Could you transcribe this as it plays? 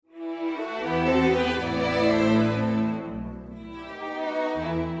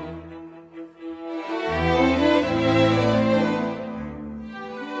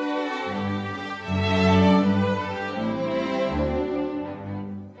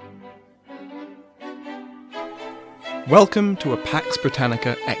Welcome to a Pax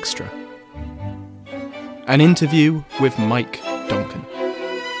Britannica Extra. An interview with Mike Duncan.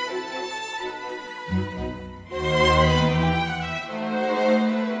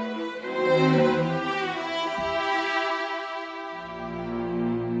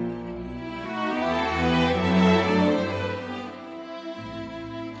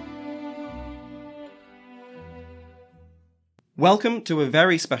 Welcome to a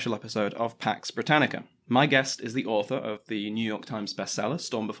very special episode of Pax Britannica. My guest is the author of the New York Times bestseller,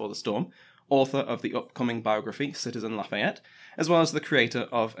 Storm Before the Storm, author of the upcoming biography, Citizen Lafayette, as well as the creator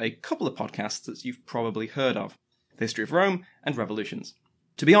of a couple of podcasts that you've probably heard of, The History of Rome and Revolutions.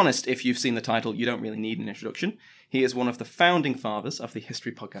 To be honest, if you've seen the title, you don't really need an introduction. He is one of the founding fathers of the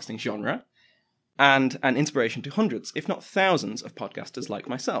history podcasting genre, and an inspiration to hundreds, if not thousands, of podcasters like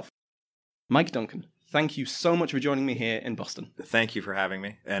myself. Mike Duncan, thank you so much for joining me here in Boston. Thank you for having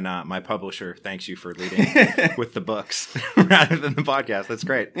me. And my publisher thanks you for leading with the books rather than the podcast. That's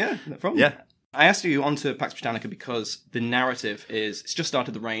great. Yeah, no problem. Yeah. I asked you onto Pax Britannica because the narrative is, it's just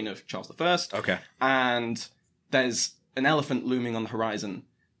started the reign of Charles I. Okay. And there's an elephant looming on the horizon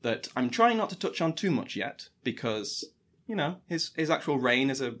that I'm trying not to touch on too much yet because, you know, his actual reign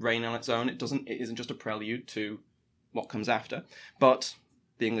is a reign on its own. It isn't just a prelude to what comes after. But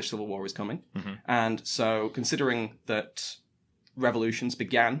the English Civil War is coming. Mm-hmm. And so, considering that revolutions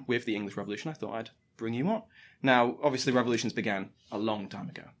began with the English Revolution, I thought I'd bring you on. Now, obviously, revolutions began a long time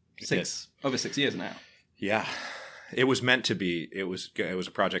ago. Over 6 years now. Yeah. It was meant to be. It was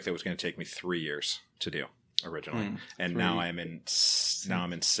a project that was going to take me 3 years to do originally. And now I'm in 6,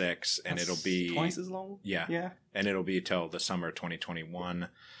 and That's it'll be twice as long? Yeah. And it'll be till the summer of 2021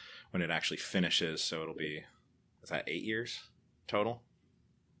 when it actually finishes. So it'll be, is that 8 years total?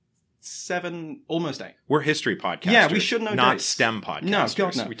 7, almost 8. We're history podcasters. Yeah, we should know not dates. STEM podcasters. No,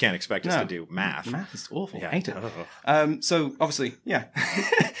 God, no. We can't expect us to do math. Math is awful. Yeah. I hate it. Oh. So, obviously, yeah.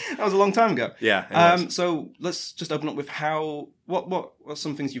 That was a long time ago. Yeah. So, let's just open up with what are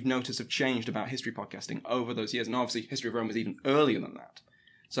some things you've noticed have changed about history podcasting over those years? And obviously, History of Rome was even earlier than that.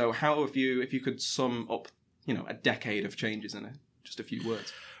 So, how have you, if you could sum up, a decade of changes in just a few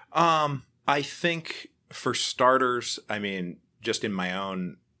words? I think, for starters, just in my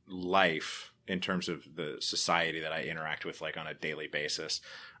own life, in terms of the society that I interact with like on a daily basis.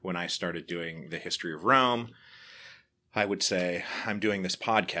 When I started doing the History of Rome, I would say, I'm doing this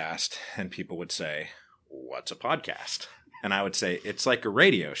podcast, and people would say, what's a podcast? And I would say, it's like a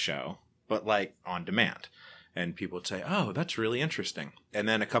radio show, but like on demand. And people would say, oh, that's really interesting. And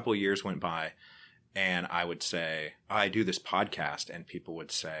then a couple of years went by, and I would say, I do this podcast, and people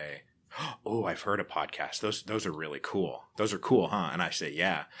would say, oh, I've heard a podcast. Those are really cool. Those are cool, huh? And I say,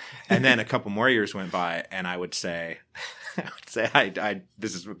 yeah. And then a couple more years went by, and I would say,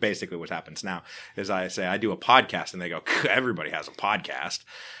 this is basically what happens now, is I say, I do a podcast, and they go, everybody has a podcast.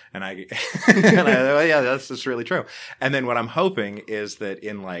 And oh, yeah, that's really true. And then what I'm hoping is that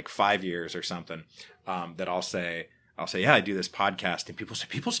in like 5 years or something, that I'll say, yeah, I do this podcast, and people say,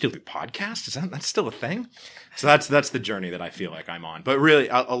 people still do podcasts? Is that's still a thing? So that's the journey that I feel like I'm on. But really,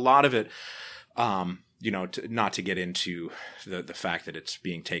 a lot of it, not to get into the fact that it's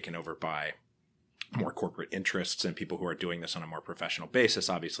being taken over by more corporate interests and people who are doing this on a more professional basis.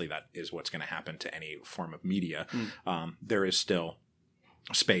 Obviously, that is what's going to happen to any form of media. There is still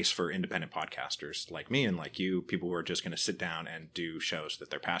space for independent podcasters like me and like you, people who are just going to sit down and do shows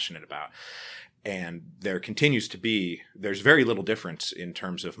that they're passionate about. And there continues to be, there's very little difference in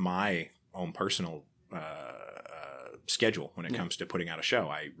terms of my own personal schedule when it comes to putting out a show.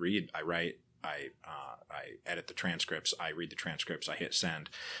 I read, I write, I edit the transcripts, I read the transcripts, I hit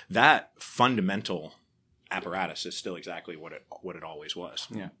send. That fundamental apparatus is still exactly what it always was.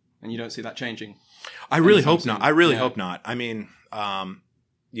 Yeah. And you don't see that changing? I really hope not. Hope not.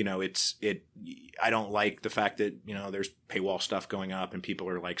 I don't like the fact that, there's paywall stuff going up and people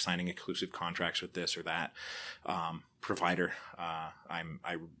are like signing exclusive contracts with this or that provider. I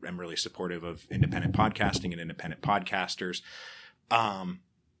am really supportive of independent podcasting and independent podcasters.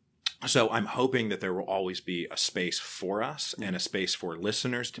 So I'm hoping that there will always be a space for us and a space for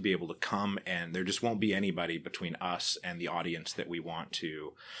listeners to be able to come, and there just won't be anybody between us and the audience that we want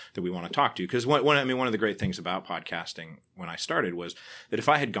to talk to. Because one of the great things about podcasting when I started was that if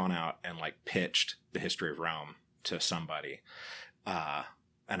I had gone out and like pitched the History of Rome to somebody,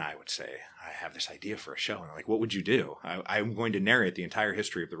 and I would say, I have this idea for a show. And I'm like, what would you do? I'm going to narrate the entire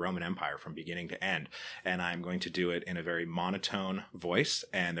history of the Roman Empire from beginning to end. And I'm going to do it in a very monotone voice.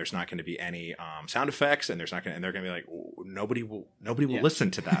 And there's not going to be any sound effects. And they're going to be like, nobody will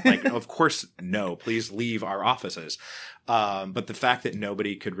listen to that. Like, of course, no, please leave our offices. But the fact that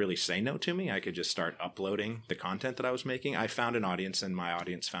nobody could really say no to me, I could just start uploading the content that I was making. I found an audience and my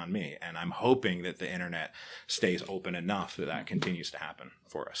audience found me. And I'm hoping that the internet stays open enough that continues to happen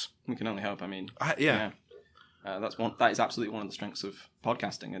for us. We can only hope. I mean, yeah. That is absolutely one of the strengths of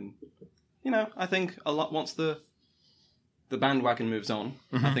podcasting. And, I think a lot, once the bandwagon moves on,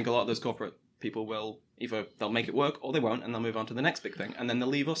 I think a lot of those corporate people will either they'll make it work or they won't, and they'll move on to the next big thing, and then they'll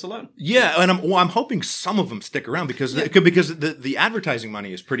leave us alone. Yeah, and I'm hoping some of them stick around because the advertising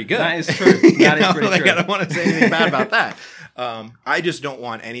money is pretty good. That is true. That is pretty true. I don't want to say anything bad about that. I just don't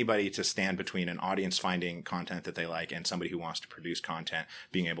want anybody to stand between an audience finding content that they like and somebody who wants to produce content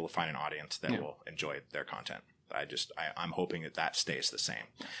being able to find an audience that will enjoy their content. I'm hoping that stays the same.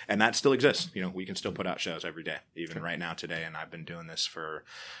 And that still exists. We can still put out shows every day, even right now today. And I've been doing this for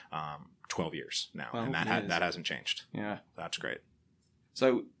 12 years now. And that hasn't changed. Yeah. That's great.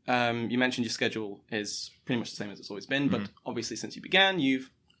 So you mentioned your schedule is pretty much the same as it's always been. But obviously since you began, you've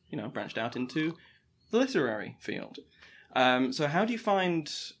branched out into the literary field. So how do you find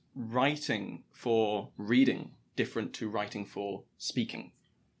writing for reading different to writing for speaking?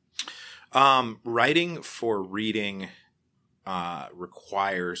 Writing for reading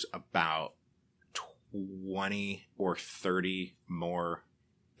requires about 20 or 30 more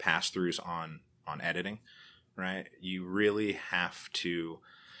pass-throughs on editing, right? You really have to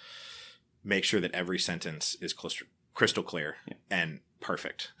make sure that every sentence is crystal clear and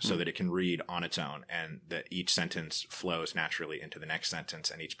perfect so that it can read on its own, and that each sentence flows naturally into the next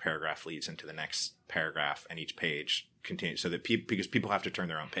sentence, and each paragraph leads into the next paragraph, and each page continues, so that because people have to turn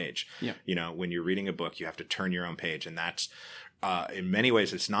their own page. When you're reading a book, you have to turn your own page, and that's in many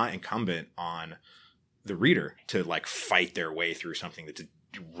ways it's not incumbent on the reader to like fight their way through something that's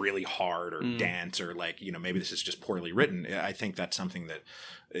really hard or dense or maybe this is just poorly written. I think that's something that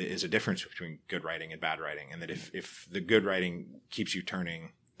is a difference between good writing and bad writing, and that if the good writing keeps you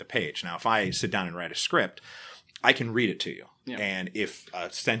turning the page. Now, if I sit down and write a script, I can read it to you. And if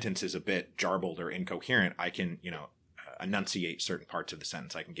a sentence is a bit jarbled or incoherent, I can, enunciate certain parts of the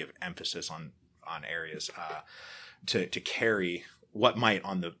sentence. I can give emphasis on areas to carry what might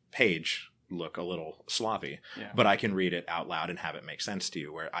on the page look a little sloppy, but I can read it out loud and have it make sense to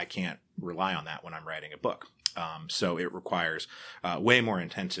you, where I can't rely on that when I'm writing a book. So it requires way more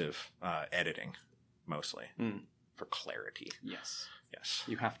intensive editing, mostly, for clarity. Yes.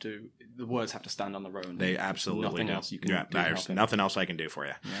 You have to. The words have to stand on their own. They absolutely nothing do. Else you can do. There's nothing else I can do for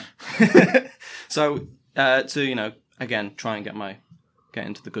you. Yeah. So to again try and get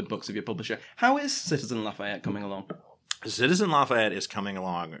into the good books of your publisher. How is Citizen Lafayette coming along? Citizen Lafayette is coming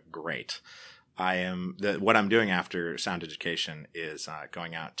along great. What I'm doing after Sound Education is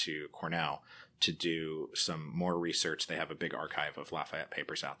going out to Cornell to do some more research. They have a big archive of Lafayette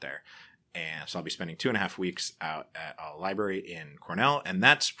papers out there. And so I'll be spending 2.5 weeks out at a library in Cornell. And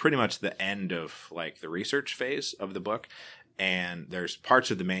that's pretty much the end of the research phase of the book. And there's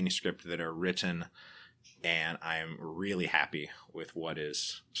parts of the manuscript that are written, and I'm really happy with what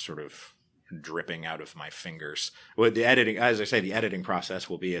is sort of dripping out of my fingers. Well, the editing, as I say, the editing process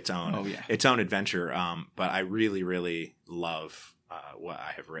will be its own adventure. But I really, really love what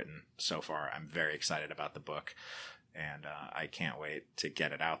I have written so far. I'm very excited about the book, and I can't wait to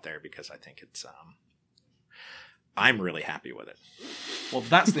get it out there because I think it's. I'm really happy with it. Well,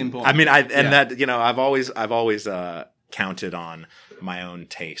 that's the important. I mean, I've always counted on my own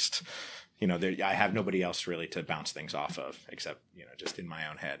taste. I have nobody else really to bounce things off of except just in my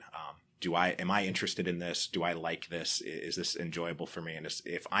own head. Am I interested in this? Do I like this? Is this enjoyable for me? And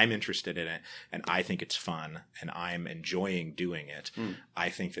if I'm interested in it and I think it's fun and I'm enjoying doing it, I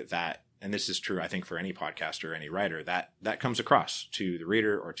think that, and this is true, I think for any podcaster or any writer, that comes across to the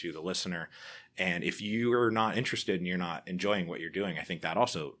reader or to the listener. And if you're not interested and you're not enjoying what you're doing, I think that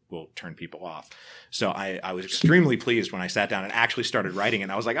also will turn people off. So I was extremely pleased when I sat down and actually started writing,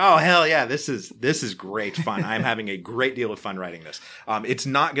 and I was like, oh, hell yeah, this is great fun. I'm having a great deal of fun writing this. It's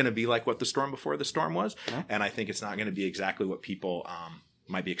not going to be like what The Storm Before the Storm was, and I think it's not going to be exactly what people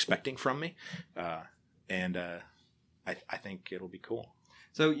might be expecting from me. And I think it'll be cool.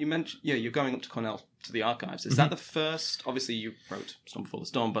 So you mentioned, you're going up to Cornell to the archives. Is that the first? Obviously, you wrote Storm Before the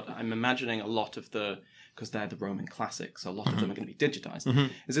Storm, but I'm imagining a lot of because they're the Roman classics, a lot of them are going to be digitized.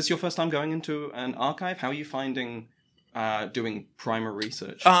 Is this your first time going into an archive? How are you finding doing primer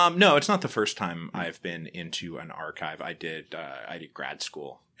research? No, it's not the first time I've been into an archive. I did grad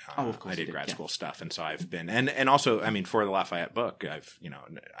school Oh, of course I did grad yeah. school stuff, and so I've been, and also, I mean, for the Lafayette book,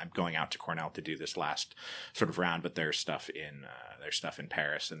 I'm going out to Cornell to do this last sort of round, but there's stuff in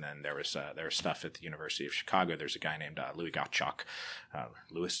Paris, and then there was stuff at the University of Chicago. There's a guy named Louis Gottschalk,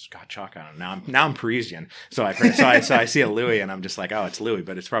 Louis Gottschalk. I don't know. Now I'm Parisian, so I see a Louis, and I'm just like, oh, it's Louis,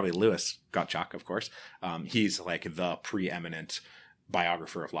 but it's probably Louis Gottschalk, of course. He's like the preeminent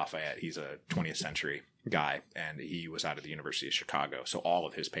biographer of Lafayette. He's a 20th century guy, and he was out of the University of Chicago, so all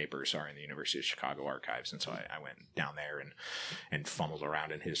of his papers are in the University of Chicago archives. And so I went down there and fumbled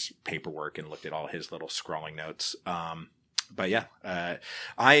around in his paperwork and looked at all his little scrawling notes. But yeah,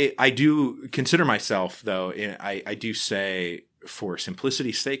 I do consider myself, though, I do say, for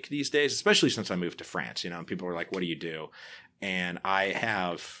simplicity's sake these days, especially since I moved to France, people are like, what do you do? And I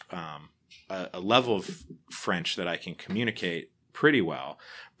have a level of French that I can communicate pretty well,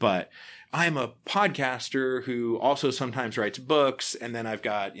 but I'm a podcaster who also sometimes writes books, and then I've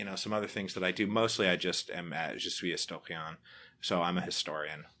got some other things that I do. Mostly, I just am je suis historien, so I'm a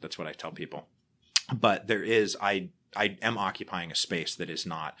historian. That's what I tell people. But I am occupying a space that is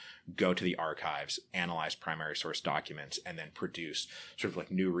not go to the archives, analyze primary source documents, and then produce sort of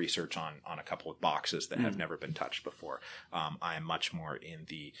like new research on a couple of boxes that have never been touched before. I am much more in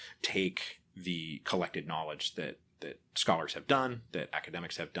the take the collected knowledge that scholars have done, that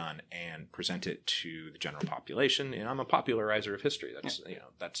academics have done, and present it to the general population. I'm a popularizer of history.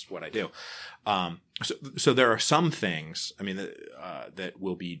 That's what I do. So there are some things, I mean, that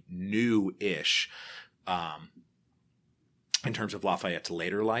will be new-ish in terms of Lafayette's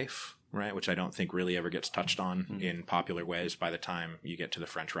later life, right? Which I don't think really ever gets touched on in popular ways. By the time you get to the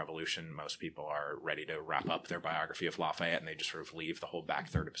French Revolution, most people are ready to wrap up their biography of Lafayette, and they just sort of leave the whole back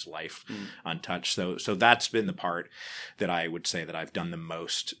third of his life untouched. So that's been the part that I would say that I've done the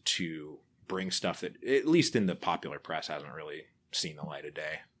most to bring stuff that, at least in the popular press, hasn't really seen the light of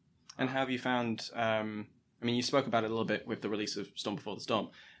day. And how have you found, you spoke about it a little bit with the release of Storm Before the Storm,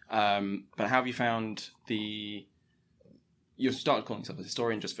 but how have you found you started calling yourself a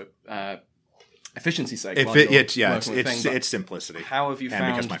historian just for efficiency's sake. It's simplicity. How have you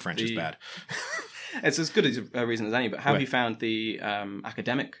found because my French is bad. It's as good a reason as any, but how have you found the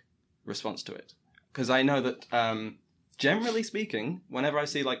academic response to it? Because I know that generally speaking, whenever I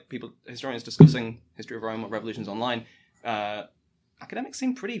see like historians discussing history of Rome or revolutions online, academics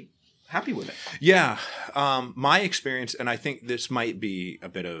seem pretty happy with it. Yeah. My experience, and I think this might be a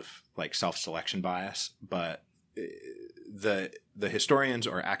bit of like self-selection bias, but the historians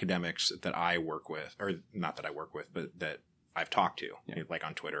or academics that I work with, or not that I work with, but that I've talked to, like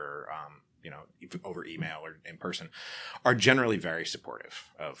on Twitter, or, over email or in person, are generally very supportive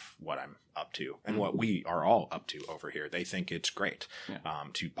of what I'm up to and what we are all up to over here. They think it's great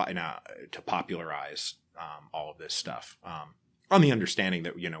to popularize all of this stuff, on the understanding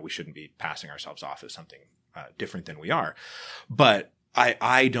that we shouldn't be passing ourselves off as something different than we are, but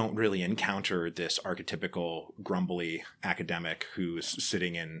I don't really encounter this archetypical grumbly academic who's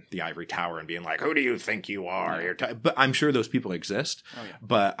sitting in the ivory tower and being like, who do you think you are? But I'm sure those people exist. Oh, yeah.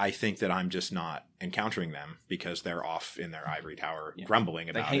 But I think that I'm just not encountering them because they're off in their ivory tower grumbling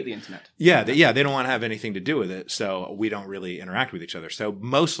about it. They hate the internet. They don't want to have anything to do with it. So we don't really interact with each other. So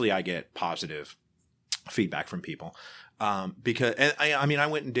mostly I get positive feedback from people. Because I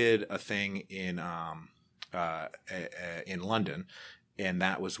went and did a thing in London. And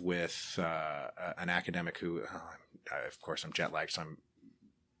that was with an academic who, of course, I'm jet lagged, so I'm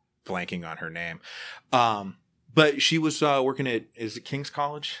blanking on her name. But she was working at, is it King's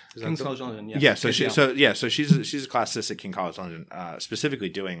College? King's College London, yeah. Yeah, so she's a classicist at King's College London, specifically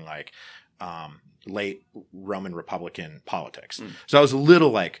doing like late Roman Republican politics. So I was a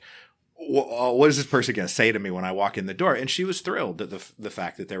little like, what is this person going to say to me when I walk in the door? And she was thrilled at the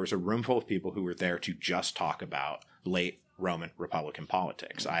fact that there was a room full of people who were there to just talk about late Roman Republican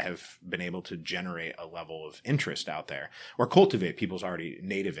politics. I have been able to generate a level of interest out there, or cultivate people's already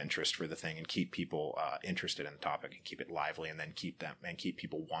native interest for the thing, and keep people interested in the topic, and keep it lively, and then keep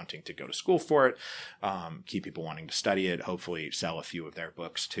people wanting to go to school for it, keep people wanting to study it, hopefully sell a few of their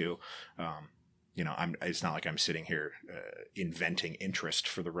books too. It's not like I'm sitting here inventing interest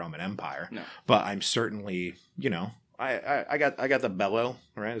for the Roman Empire, but I'm certainly, I got the bellow,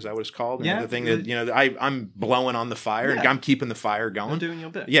 right? Is that what it's called? Yeah. The thing that, I'm blowing on the fire, and I'm keeping the fire going. You're doing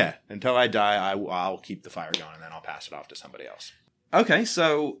your bit. Yeah. Until I die, I'll keep the fire going, and then I'll pass it off to somebody else. Okay.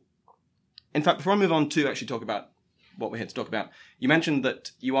 So, in fact, before I move on to actually talk about what we're here to talk about, you mentioned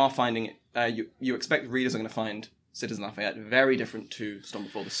that you are finding it, you expect readers are going to find Citizen Lafayette very different to Storm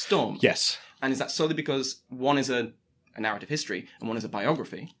Before the Storm. Yes. And is that solely because one is a narrative history and one is a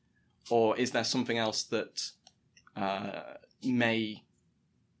biography? Or is there something else that may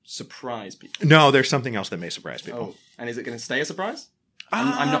surprise people? No, there's something else that may surprise people. Oh, and is it going to stay a surprise?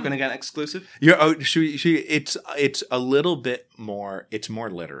 I'm not going to get exclusive. It's a little bit more. It's more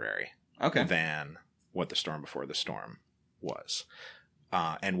literary, than what the Storm Before the Storm was,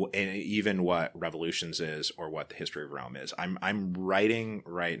 and even what Revolutions is, or what the History of Rome is. I'm writing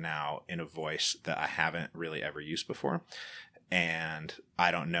right now in a voice that I haven't really ever used before, and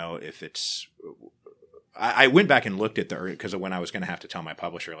I don't know if it's. I went back and looked at because when I was going to have to tell my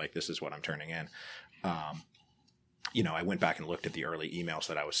publisher, like, this is what I'm turning in. I went back and looked at the early emails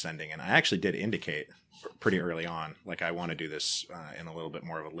that I was sending, and I actually did indicate pretty early on, like, I want to do this in a little bit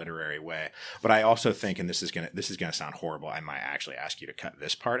more of a literary way. But I also think, and this is gonna sound horrible, I might actually ask you to cut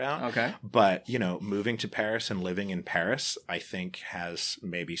this part out. Okay. But moving to Paris and living in Paris, I think has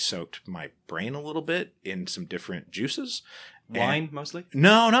maybe soaked my brain a little bit in some different juices. Wine mostly?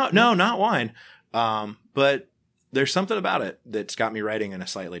 No, not wine. But there's something about it that's got me writing in a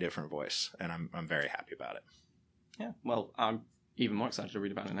slightly different voice, and I'm very happy about it. Yeah, well, I'm even more excited to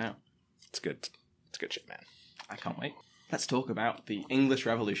read about it now. It's good. It's good shit, man. I can't wait. Let's talk about the English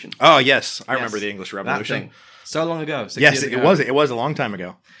Revolution. Oh, yes. I remember the English Revolution. That thing. So long ago. 6 yes, years ago. It was a long time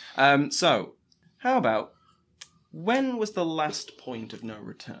ago. So, how about, when was the last point of no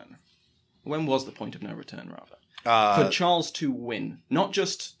return? When was the point of no return, rather? For Charles to win. Not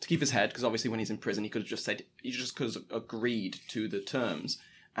just to keep his head, because obviously when he's in prison, he could have agreed to the terms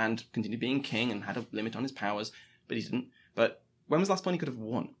and continued being king and had a limit on his powers, but he didn't. But when was the last point he could have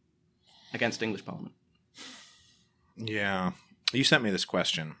won against English Parliament? Yeah. You sent me this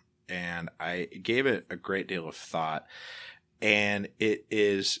question, and I gave it a great deal of thought. And it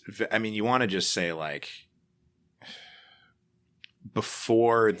is, you want to just say, like,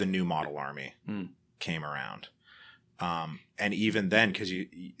 before the new model army came around. And even then, because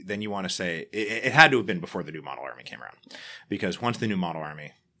you want to say, it had to have been before the new model army came around. Because once the new model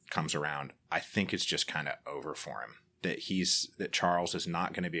army comes around, I think it's just kind of over for him. That Charles is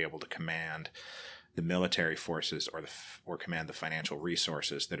not going to be able to command the military forces or command the financial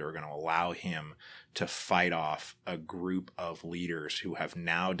resources that are going to allow him to fight off a group of leaders who have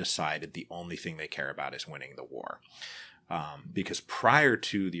now decided the only thing they care about is winning the war. Because prior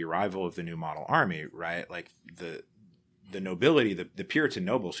to the arrival of the new model army, right, like the nobility, the Puritan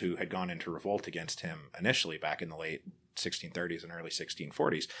nobles who had gone into revolt against him initially back in the late 1630s and early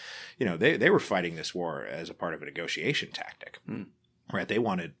 1640s, they were fighting this war as a part of a negotiation tactic, right? They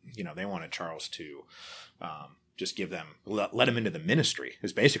wanted Charles to just give them, let him into the ministry.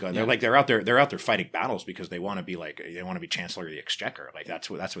 Is basically they're out there fighting battles because they want to be Chancellor of the Exchequer. Like that's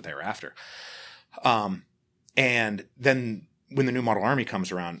what they were after. And then when the new model army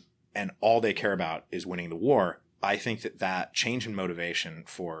comes around and all they care about is winning the war, I think that change in motivation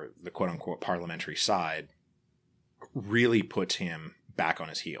for the quote unquote parliamentary side really puts him back on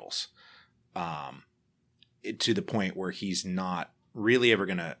his heels, to the point where he's not really ever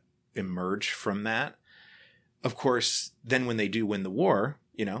going to emerge from that. Of course, then when they do win the war,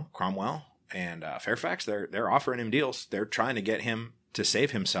 Cromwell and Fairfax, they're offering him deals. They're trying to get him to save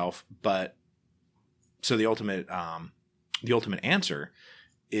himself. But so the ultimate answer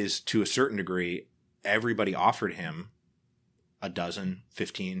is, to a certain degree, everybody offered him a dozen,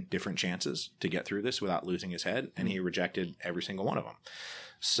 15 different chances to get through this without losing his head, and he rejected every single one of them.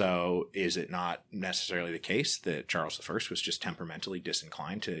 So is it not necessarily the case that Charles I was just temperamentally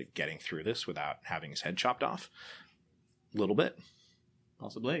disinclined to getting through this without having his head chopped off? A little bit.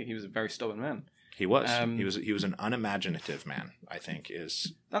 Possibly. He was a very stubborn man. He was. He was an unimaginative man, I think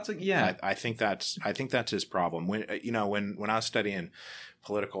is. I think that's his problem. When I was studying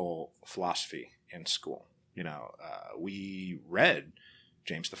political philosophy in school, we read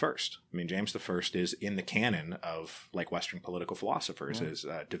James I. James I is in the canon of, like, Western political philosophers, is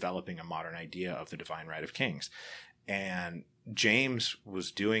developing a modern idea of the divine right of kings. And James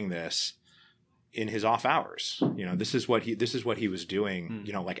was doing this in his off hours. This is what he was doing,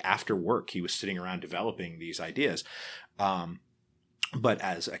 like after work, he was sitting around developing these ideas. But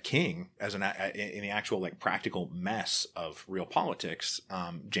as a king, in the actual, like, practical mess of real politics,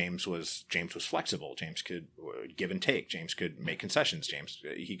 James was flexible. James could give and take. James could make concessions.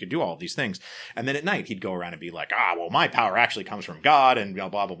 He could do all of these things. And then at night he'd go around and be like, well, my power actually comes from God, and blah,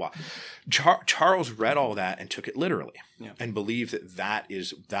 blah, blah, blah. Charles read all that and took it literally, and believed that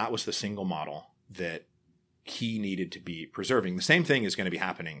was the single model that he needed to be preserving. The same thing is going to be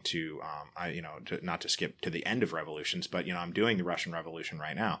happening to not to skip to the end of revolutions, but, I'm doing the Russian Revolution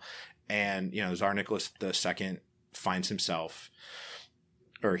right now. And, Tsar Nicholas II finds himself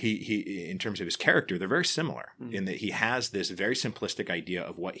or he in terms of his character, they're very similar in that he has this very simplistic idea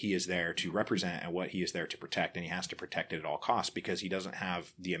of what he is there to represent and what he is there to protect, and he has to protect it at all costs because he doesn't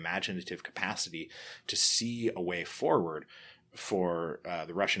have the imaginative capacity to see a way forward for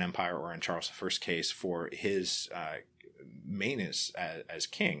the Russian Empire, or in Charles I's case, for his maintenance as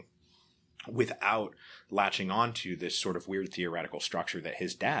king, without latching onto this sort of weird theoretical structure that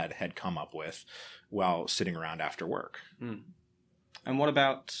his dad had come up with while sitting around after work. And what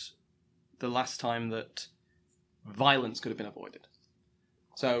about the last time that violence could have been avoided?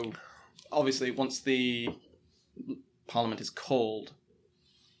 So, obviously, once the Parliament is called,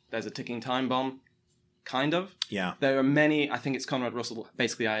 there's a ticking time bomb, kind of. Yeah. There are many, I think it's Conrad Russell,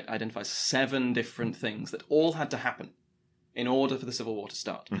 basically identifies 7 different things that all had to happen in order for the Civil War to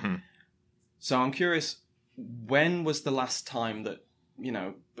start. Mm-hmm. So I'm curious, when was the last time that,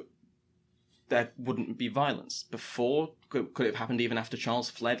 there wouldn't be violence? Before? Could it have happened even after Charles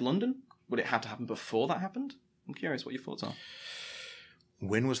fled London? Would it have to happen before that happened? I'm curious what your thoughts are.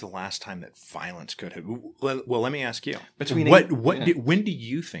 When was the last time that violence could have... Well, let me ask you. When do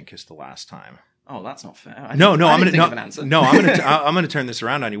you think is the last time? Oh, that's not fair. I'm going to turn this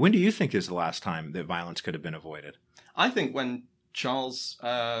around on you. When do you think is the last time that violence could have been avoided? I think when Charles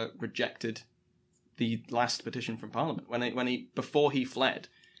rejected the last petition from Parliament, when he before he fled,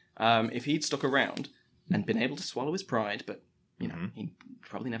 if he'd stuck around and been able to swallow his pride, but he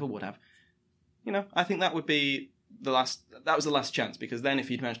probably never would have. I think that would be the last. That was the last chance, because then if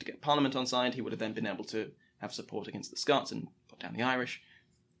he'd managed to get Parliament on side, he would have then been able to have support against the Scots and put down the Irish.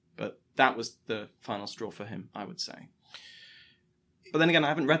 But that was the final straw for him, I would say. But then again, I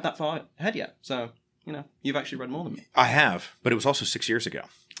haven't read that far ahead yet, so you've actually read more than me. I have, but it was also 6 years ago,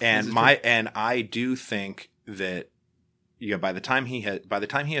 and I do think that by the time he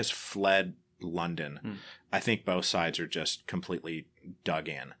has fled London, I think both sides are just completely dug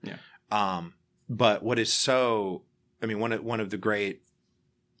in. Yeah. But what is one of the great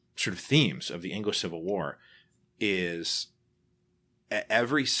sort of themes of the English Civil War is at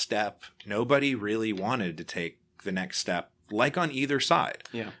every step, nobody really wanted to take the next step, like on either side.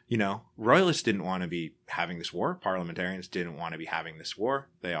 Yeah. Royalists didn't want to be having this war. Parliamentarians didn't want to be having this war.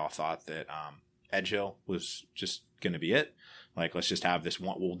 They all thought that Edgehill was just going to be it. Like, let's just have this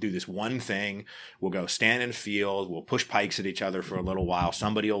one. We'll do this one thing. We'll go stand in a field. We'll push pikes at each other for a little while.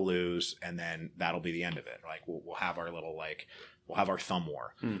 Somebody will lose, and then that'll be the end of it. Like, we'll have our little we'll have our thumb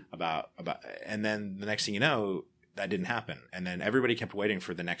war about. And then the next thing you know, that didn't happen. And then everybody kept waiting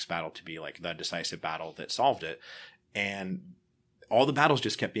for the next battle to be like the decisive battle that solved it, and all the battles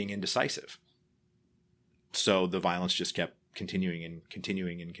just kept being indecisive. So the violence just kept continuing,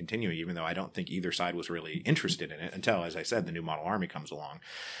 even though I don't think either side was really interested in it until, as I said, the New Model Army comes along.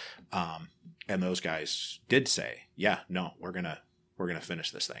 And those guys did say, yeah, no, we're going to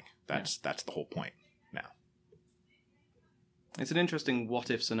finish this thing. That's the whole point now. It's an interesting what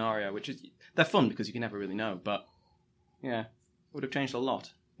if scenario, which is, they're fun because you can never really know, but yeah, it would have changed a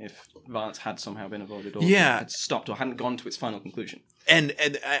lot if violence had somehow been avoided, or had stopped, or hadn't gone to its final conclusion. And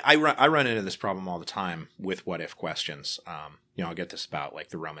I run into this problem all the time with what if questions. I'll get this about like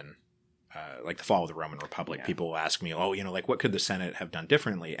the Roman, like the fall of the Roman Republic. Yeah. People will ask me, what could the Senate have done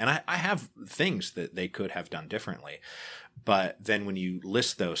differently? And I have things that they could have done differently, but then when you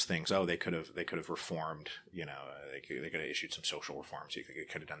list those things, they could have reformed. They could have issued some social reforms. They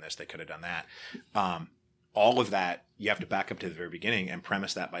could have done this. They could have done that. All of that, you have to back up to the very beginning and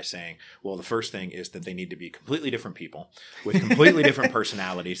premise that by saying, well, the first thing is that they need to be completely different people with completely different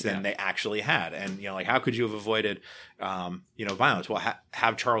personalities than they actually had. And, how could you have avoided, violence? Well,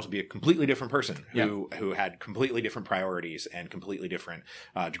 have Charles be a completely different person who had completely different priorities and completely different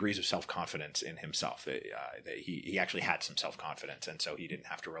degrees of self-confidence in himself. That he actually had some self-confidence, and so he didn't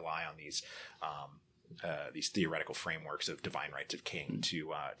have to rely on these theoretical frameworks of divine rights of king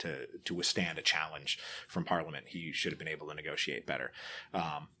to withstand a challenge from Parliament. He should have been able to negotiate better.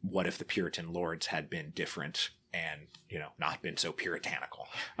 What if the Puritan lords had been different and not been so puritanical?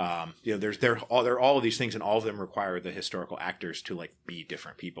 There are all of these things, and all of them require the historical actors to be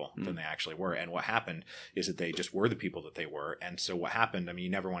different people than they actually were. And what happened is that they just were the people that they were. And so what happened? You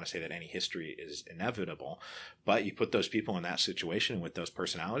never want to say that any history is inevitable, but you put those people in that situation with those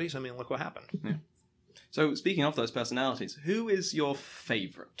personalities. Look what happened. Yeah. So, speaking of those personalities, who is your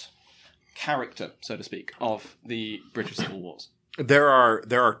favourite character, so to speak, of the British Civil Wars? There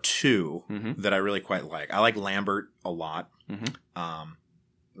are two that I really quite like. I like Lambert a lot.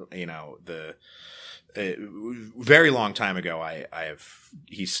 Very long time ago,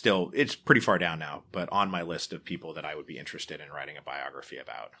 it's pretty far down now, but on my list of people that I would be interested in writing a biography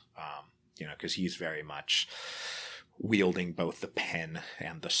about, because he's very much wielding both the pen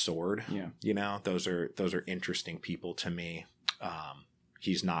and the sword. Yeah. You know, those are interesting people to me.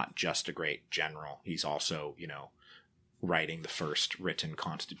 He's not just a great general. He's also, you know, writing the first written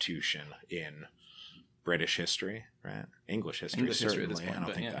constitution in British history, right? English history, certainly. At this point,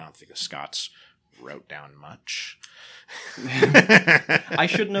 I don't think the Scots wrote down much. I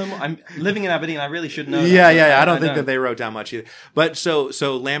should know more. I'm living in Aberdeen. I really should know. Yeah. I don't think that they wrote down much either. But so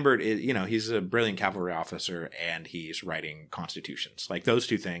Lambert is, you know, he's a brilliant cavalry officer and he's writing constitutions. Like those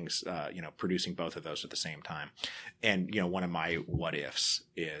two things, you know, producing both of those at the same time. And, you know, one of my what ifs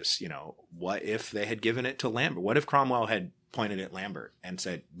is, you know, what if they had given it to Lambert? What if Cromwell had pointed at Lambert and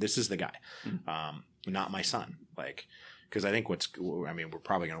said, this is the guy, not my son? Like, because I think we're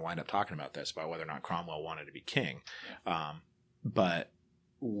probably going to wind up talking about this, about whether or not Cromwell wanted to be king. Yeah. But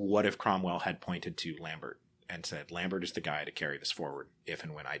what if Cromwell had pointed to Lambert and said, Lambert is the guy to carry this forward if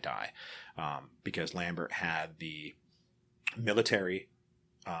and when I die? Because Lambert had the military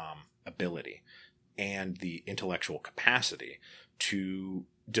ability and the intellectual capacity to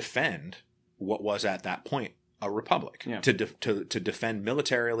defend what was at that point a republic, to defend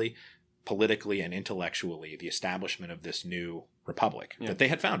militarily, politically, and intellectually the establishment of this new republic that they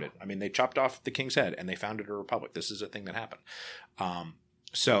had founded. I mean, they chopped off the king's head and they founded a republic. This is a thing that happened.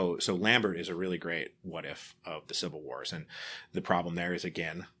 So Lambert is a really great what if of the Civil Wars. And the problem there is,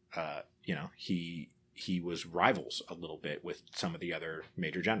 again, you know, he was rivals a little bit with some of the other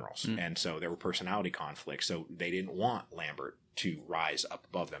major generals. And so there were personality conflicts. So they didn't want Lambert to rise up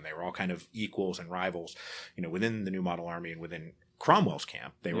above them. They were all kind of equals and rivals, you know, within the New Model Army and within Cromwell's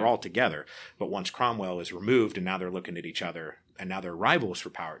camp. They were all together. But once Cromwell is removed and now they're looking at each other and now they're rivals for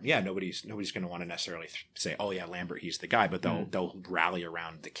power. Yeah, nobody's going to want to necessarily say, oh yeah, Lambert, he's the guy, but they'll rally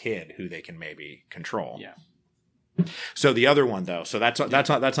around the kid who they can maybe control. Yeah. So the other one though, so that's on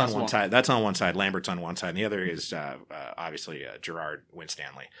one side. That's on one side. Lambert's on one side, and the other is obviously Gerard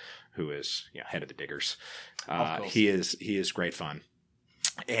Winstanley, who is head of the Diggers. He is great fun,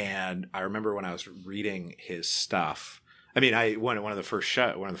 and I remember when I was reading his stuff. I mean, one of the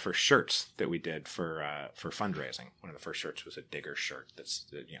first shirts that we did for fundraising. One of the first shirts was a Digger shirt. That's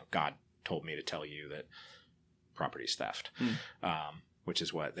God told me to tell you that property's theft, which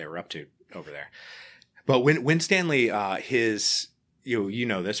is what they were up to over there. But Winstanley, you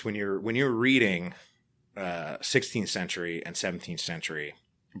know this when you're reading 16th century and 17th century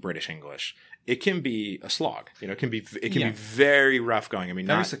British English, it can be a slog. You know, it can be very rough going. I mean,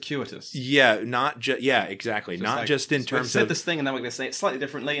 very circuitous. Yeah, exactly. So not just in terms of said this thing and then we're going to say it slightly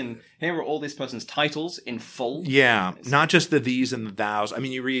differently. And here are all these person's titles in full. Yeah, not just the these and the thous. I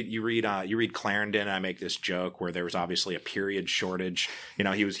mean, you read Clarendon. I make this joke where there was obviously a period shortage. You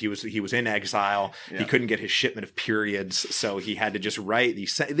know, he was in exile. Yeah. He couldn't get his shipment of periods, so he had to just write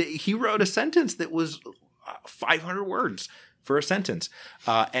these. He wrote a sentence that was 500 words. For a sentence.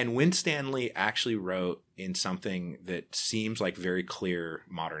 And Winstanley actually wrote in something that seems like very clear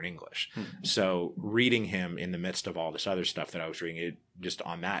modern English. Mm-hmm. So reading him in the midst of all this other stuff that I was reading, it just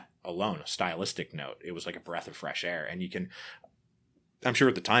on that alone, a stylistic note, it was like a breath of fresh air. And I'm sure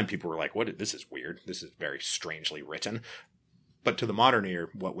at the time people were like, this is weird. This is very strangely written. But to the modern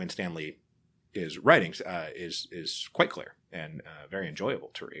ear, what Winstanley is writing is quite clear and very enjoyable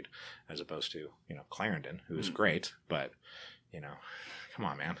to read, as opposed to Clarendon, who is great, but come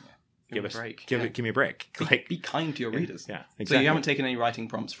on, man, give me a break. Like, be kind to your readers. Yeah, exactly. So you haven't taken any writing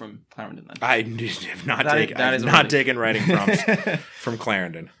prompts from Clarendon then? I have not taken writing prompts from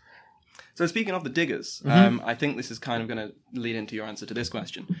Clarendon. So speaking of the Diggers, I think this is kind of going to lead into your answer to this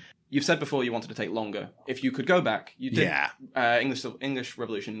question. You've said before you wanted to take longer. If you could go back, you did English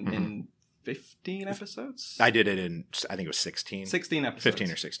Revolution in 15 episodes? I did it in, I think it was 16. 16 episodes.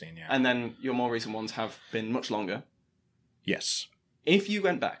 15 or 16, yeah. And then your more recent ones have been much longer. Yes. If you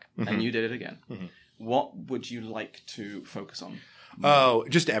went back and you did it again, what would you like to focus on? Oh,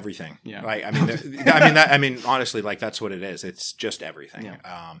 just everything. Yeah. Like, I mean, honestly, like that's what it is. It's just everything.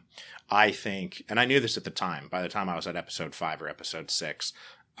 Yeah. I think, and I knew this at the time, by the time I was at episode 5 or episode 6,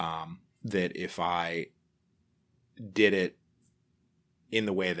 that if I did it in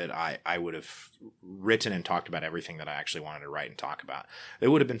the way that I would have written and talked about everything that I actually wanted to write and talk about, it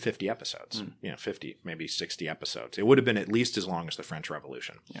would have been 50 episodes, 50, maybe 60 episodes. It would have been at least as long as the French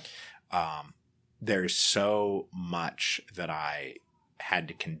Revolution. Yeah. There's so much that I had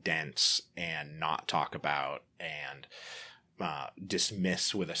to condense and not talk about and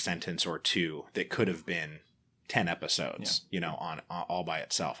dismiss with a sentence or two that could have been 10 episodes, on all by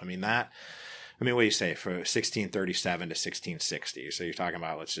itself. I mean, what do you say, for 1637 to 1660? So you're talking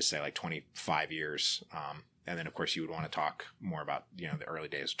about, let's just say, like 25 years. And then, of course, you would want to talk more about, the early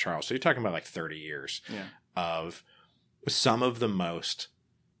days of Charles. So you're talking about like 30 years of some of the most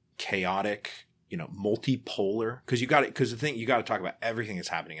chaotic, multipolar, because you got to talk about everything that's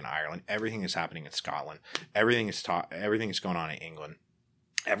happening in Ireland, everything that's happening in Scotland, everything that's going on in England,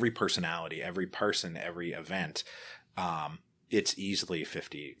 every personality, every person, every event. It's easily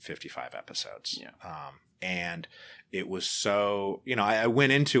 55 episodes. Yeah. And it was so, I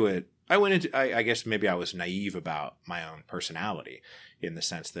went into it. I guess maybe I was naive about my own personality, in the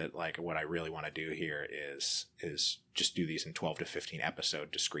sense that, like, what I really want to do here is just do these in 12 to 15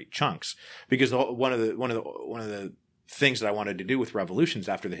 episode discrete chunks, because one of the things that I wanted to do with Revolutions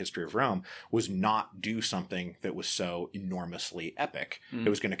after the history of Rome was not do something that was so enormously epic. It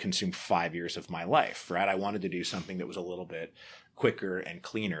was going to consume 5 years of my life, right? I wanted to do something that was a little bit quicker and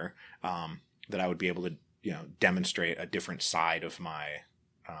cleaner, that I would be able to, demonstrate a different side of my,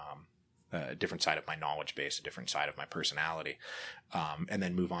 knowledge base, a different side of my personality, and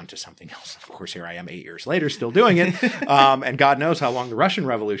then move on to something else. Of course, here I am 8 years later, still doing it. And God knows how long the Russian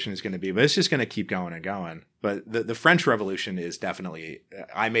Revolution is going to be, but it's just going to keep going and going. But the French Revolution is definitely,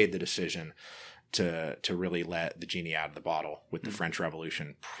 I made the decision to really let the genie out of the bottle with the French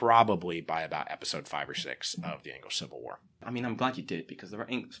Revolution, probably by about episode 5 or 6 of the English Civil War. I mean, I'm glad you did, because the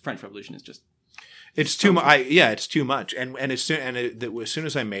French Revolution is just... It's too much. It's too much. And as soon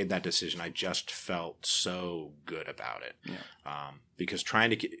as I made that decision, I just felt so good about it. Yeah. Because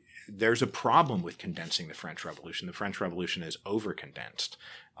there's a problem with condensing the French Revolution. The French Revolution is over condensed,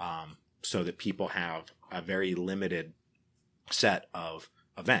 so that people have a very limited set of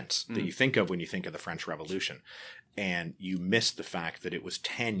events that you think of when you think of the French Revolution. And you miss the fact that it was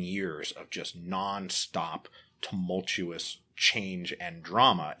 10 years of just nonstop tumultuous change and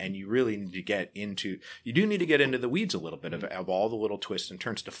drama, and you really need to get into the weeds a little bit of all the little twists and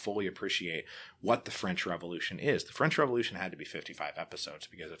turns to fully appreciate what the French Revolution is. The French Revolution had to be 55 episodes,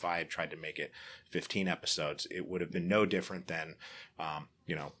 because if I had tried to make it 15 episodes, it would have been no different than,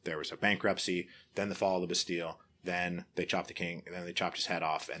 there was a bankruptcy, then the fall of the Bastille, then they chopped the king, and then they chopped his head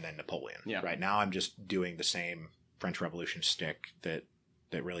off, and then Napoleon. Yeah. Right now I'm just doing the same French Revolution stick that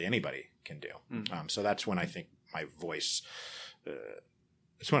really anybody can do. So that's when I think my voice,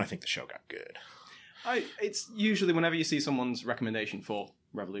 it's when I think the show got good. It's usually whenever you see someone's recommendation for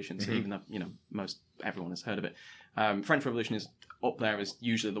Revolutions, even though, most everyone has heard of it, French Revolution is up there as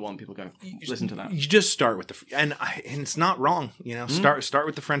usually the one people go, listen to that. You just start with and it's not wrong, start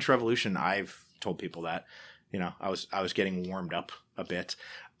with the French Revolution. I've told people that, I was getting warmed up a bit.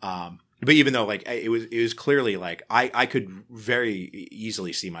 But even though, like, it was clearly, like, I could very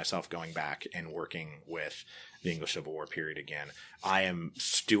easily see myself going back and working with the English Civil War period again. I am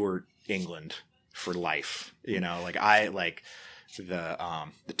Stuart England for life. I like the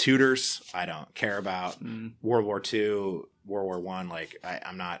Tudors. I don't care about World War II, World War I. Like,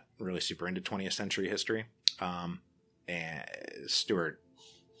 I'm not really super into 20th century history. And Stuart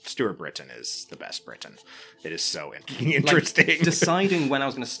Britain is the best Britain. It is so interesting. Like, deciding when I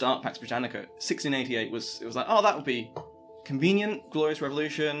was going to start Pax Britannica, 1688 was like, oh, that would be convenient, glorious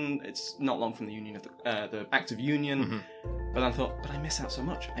revolution. It's not long from the Union of the Act of Union. But then I thought, but I miss out so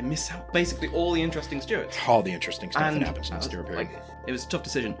much. I miss out basically all the interesting Stuarts. All the interesting stuff that happens in the Stuart period. It was a tough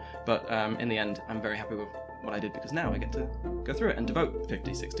decision, but in the end, I'm very happy with what I did, because now I get to go through it and devote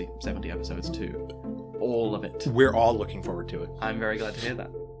 50, 60, 70 episodes to all of it. We're all looking forward to it. I'm very glad to hear that.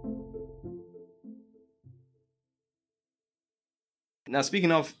 Now,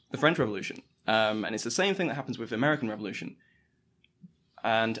 speaking of the French Revolution, and it's the same thing that happens with the American Revolution,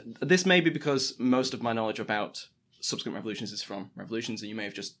 and this may be because most of my knowledge about subsequent revolutions is from revolutions, and you may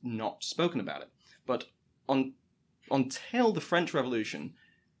have just not spoken about it. But until the French Revolution,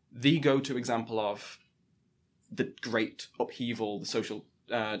 the go-to example of the great upheaval, the social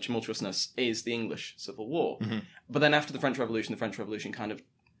tumultuousness, is the English Civil War. But then after the French Revolution kind of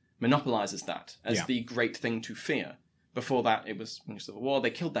monopolizes that as the great thing to fear. Before that, it was English Civil War. They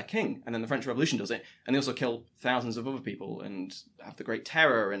killed their king, and then the French Revolution does it, and they also kill thousands of other people, and have the Great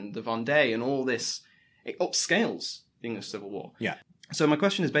Terror, and the Vendée, and all this. It upscales the English Civil War. Yeah. So my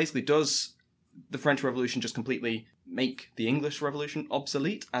question is basically, does the French Revolution just completely make the English Revolution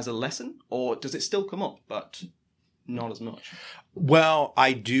obsolete as a lesson, or does it still come up, but not as much? Well,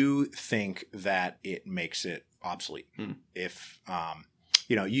 I do think that it makes it obsolete. If,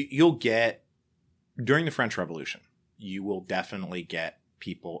 you'll get, during the French Revolution, you will definitely get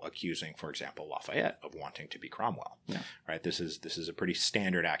people accusing, for example, Lafayette of wanting to be Cromwell. Yeah. Right? This is a pretty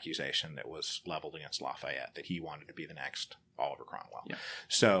standard accusation that was leveled against Lafayette, that he wanted to be the next Oliver Cromwell. Yeah.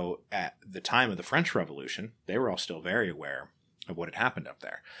 So at the time of the French Revolution, they were all still very aware of what had happened up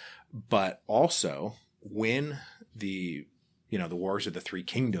there. But also, when the the Wars of the Three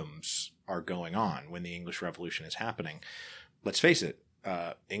Kingdoms are going on when the English Revolution is happening. Let's face it,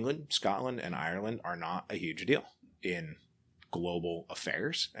 England, Scotland, and Ireland are not a huge deal in global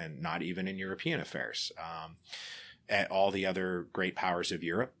affairs and not even in European affairs. At all the other great powers of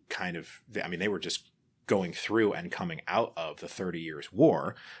Europe they were just going through and coming out of the 30 Years'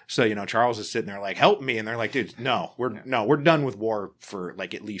 War. So, Charles is sitting there like, help me. And they're like, dude, we're done with war for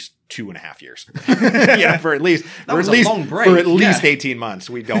like at least 2.5 years. For at least, long break. For at least 18 months.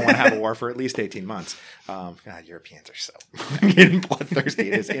 We don't want to have a war for at least 18 months. God, Europeans are so getting bloodthirsty.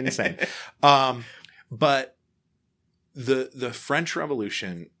 It is insane. But the French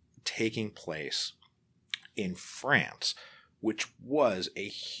Revolution taking place in France, which was a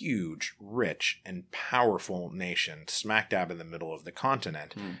huge, rich, and powerful nation smack dab in the middle of the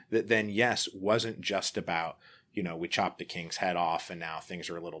continent, that then, yes, wasn't just about, we chopped the king's head off and now things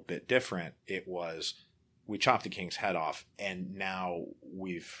are a little bit different. It was, we chopped the king's head off and now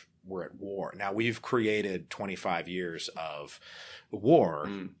we're at war. Now we've created 25 years of war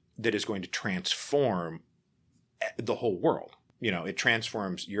that is going to transform the whole world. It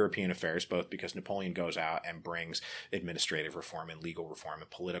transforms European affairs, both because Napoleon goes out and brings administrative reform and legal reform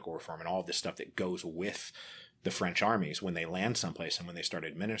and political reform and all of this stuff that goes with the French armies when they land someplace and when they start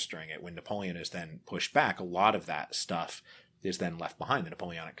administering it. When Napoleon is then pushed back, a lot of that stuff is then left behind. The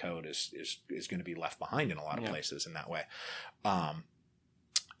Napoleonic Code is going to be left behind in a lot of places in that way.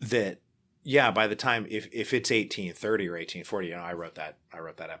 By the time if it's 1830 or 1840, I wrote that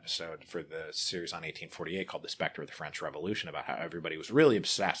episode for the series on 1848 called "The Spectre of the French Revolution" about how everybody was really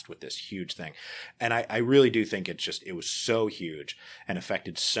obsessed with this huge thing, and I really do think it was so huge and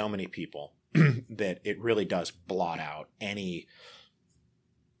affected so many people that it really does blot out any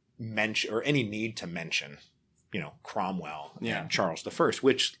mention or any need to mention, Cromwell and Charles I,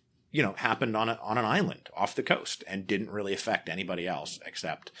 which happened on an island off the coast and didn't really affect anybody else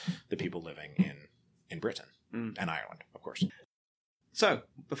except the people living in Britain and Ireland, of course. So,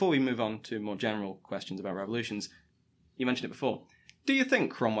 before we move on to more general questions about revolutions, you mentioned it before. Do you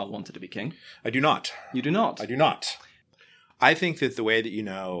think Cromwell wanted to be king? I do not. You do not? I do not. I think that the way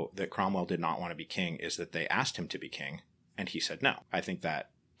that that Cromwell did not want to be king is that they asked him to be king, and he said no. I think that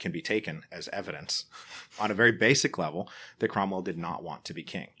can be taken as evidence on a very basic level that Cromwell did not want to be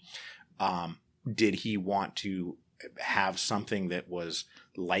king. Did he want to have something that was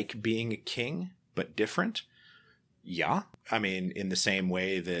like being a king, but different? Yeah. In the same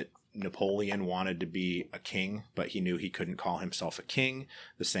way that Napoleon wanted to be a king, but he knew he couldn't call himself a king.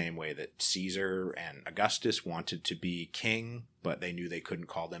 The same way that Caesar and Augustus wanted to be king, but they knew they couldn't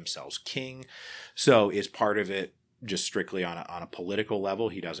call themselves king. So is part of it just strictly on a political level?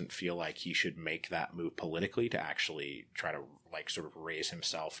 He doesn't feel like he should make that move politically to actually try to sort of raise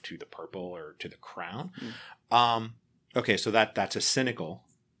himself to the purple or to the crown. Okay, so that's a cynical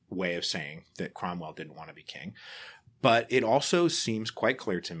way of saying that Cromwell didn't want to be king. But it also seems quite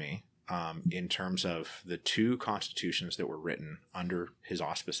clear to me, in terms of the two constitutions that were written under his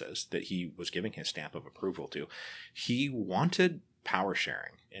auspices that he was giving his stamp of approval to, he wanted power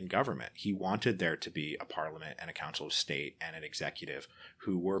sharing in government. He wanted there to be a parliament and a council of state and an executive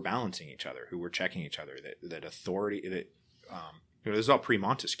who were balancing each other, who were checking each other, that authority, that this is all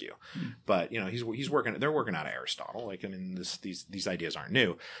pre-Montesquieu, but he's working. They're working out of Aristotle. These ideas aren't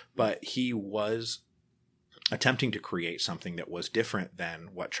new, but he was attempting to create something that was different than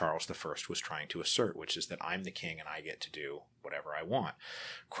what Charles I was trying to assert, which is that I'm the king and I get to do whatever I want.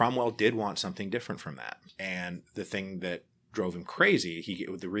 Cromwell did want something different from that, and the thing that drove him crazy,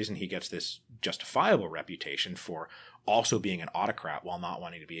 the reason he gets this justifiable reputation for also being an autocrat while not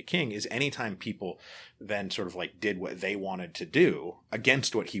wanting to be a king, is anytime people then sort of did what they wanted to do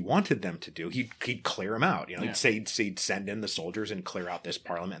against what he wanted them to do, he'd clear them out. He'd send in the soldiers and clear out this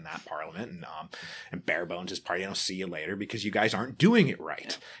parliament and that parliament, and bare bones his party. See you later, because you guys aren't doing it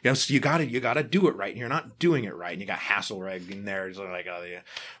right. So you gotta do it right, and you're not doing it right. And you got Hasselrig in there,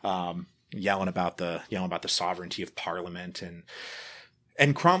 yelling about the sovereignty of Parliament,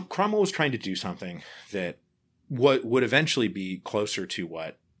 and Cromwell was trying to do something that would eventually be closer to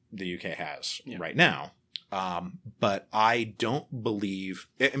what the UK has right now. But I don't believe.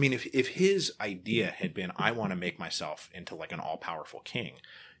 If his idea had been, I want to make myself into an all-powerful king,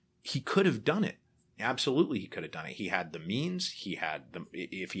 he could have done it. Absolutely, he could have done it. He had the means.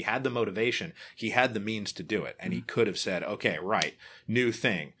 If he had the motivation, he had the means to do it, and he could have said, "Okay, right, new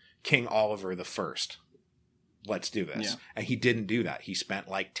thing." King Oliver I. let's do this. Yeah. And he didn't do that. He spent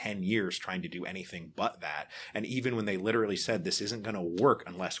like 10 years trying to do anything but that. And even when they literally said this isn't going to work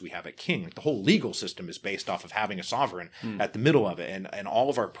unless we have a king, like the whole legal system is based off of having a sovereign at the middle of it. And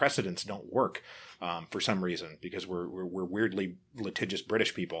all of our precedents don't work for some reason because we're weirdly litigious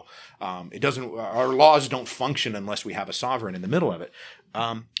British people. Our laws don't function unless we have a sovereign in the middle of it.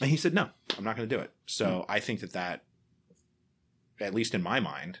 And he said, no, I'm not going to do it. So I think that, at least in my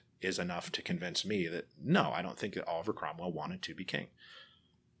mind, is enough to convince me that no, I don't think that Oliver Cromwell wanted to be king.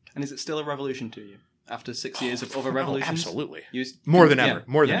 And is it still a revolution to you after 6 years of other revolutions? Absolutely, more than ever,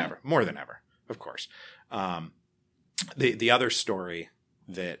 more than ever, of course. The other story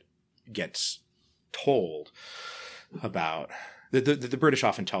that gets told about the British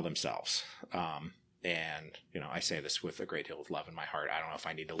often tell themselves. And, I say this with a great deal of love in my heart. I don't know if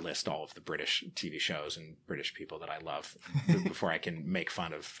I need to list all of the British TV shows and British people that I love before I can make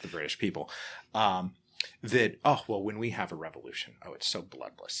fun of the British people. When we have a revolution, it's so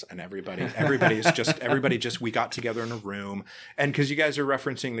bloodless. And everybody just, we got together in a room. And because you guys are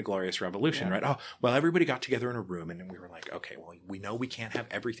referencing the Glorious Revolution, right? Everybody got together in a room and then we were like, okay, well, we know we can't have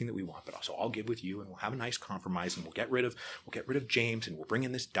everything that we want, but also I'll give with you and we'll have a nice compromise and we'll get rid of James and we'll bring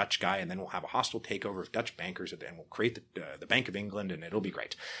in this Dutch guy and then we'll have a hostile takeover of Dutch bankers and we'll create the Bank of England and it'll be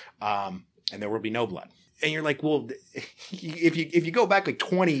great. And there will be no blood. And you're like, well, if you go back like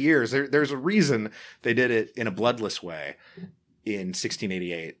 20 years, there's a reason they did it in a bloodless way in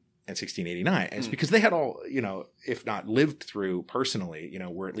 1688 and 1689. And it's because they had all, if not lived through personally,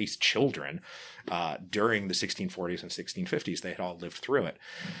 were at least children during the 1640s and 1650s. They had all lived through it.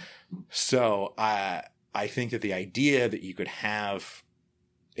 So I think that the idea that you could have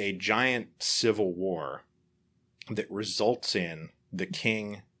a giant civil war that results in the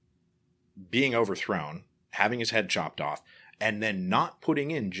king being overthrown, having his head chopped off, and then not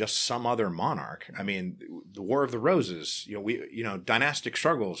putting in just some other monarch. I mean, the War of the Roses, dynastic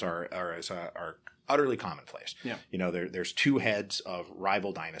struggles are utterly commonplace. Yeah. There's two heads of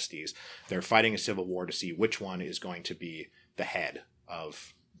rival dynasties. They're fighting a civil war to see which one is going to be the head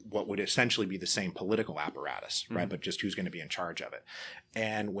of what would essentially be the same political apparatus, right? But just who's going to be in charge of it.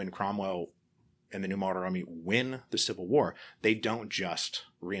 And when Cromwell and the New Model Army win the Civil War, they don't just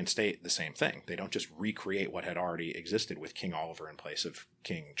reinstate the same thing. They don't just recreate what had already existed with King Oliver in place of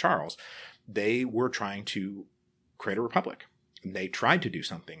King Charles. They were trying to create a republic. They tried to do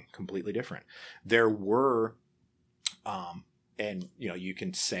something completely different. There were, you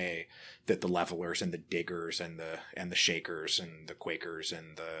can say that the Levelers and the Diggers and the Shakers and the Quakers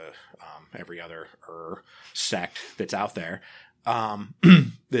and the every other sect that's out there,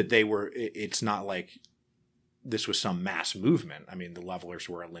 that they were, it's not like this was some mass movement. I mean, the Levelers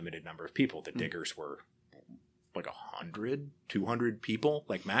were a limited number of people. The Diggers were like 100, 200 people,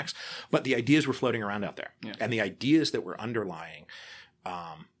 like max. But the ideas were floating around out there. Yeah. And the ideas that were underlying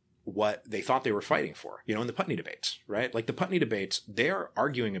what they thought they were fighting for, in the Putney debates, right? Like the Putney debates, they're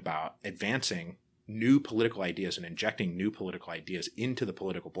arguing about advancing new political ideas and injecting new political ideas into the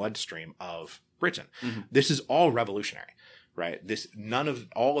political bloodstream of Britain. Mm-hmm. This is all revolutionary. Right.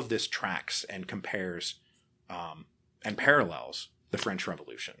 All of this tracks and compares and parallels the French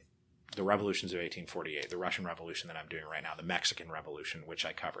Revolution, the revolutions of 1848, the Russian Revolution that I'm doing right now, the Mexican Revolution, which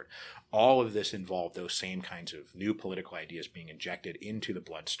I covered. All of this involved those same kinds of new political ideas being injected into the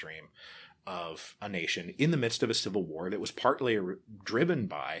bloodstream of a nation in the midst of a civil war that was partly driven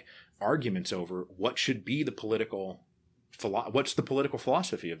by arguments over what should be the political what's the political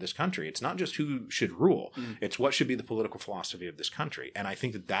philosophy of this country. It's not just who should rule. It's what should be the political philosophy of this country. And I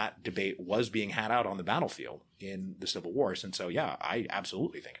think that debate was being had out on the battlefield in the Civil Wars. And so, yeah, I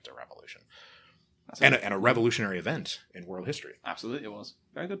absolutely think it's a revolution. And a revolutionary event in world history. Absolutely it was.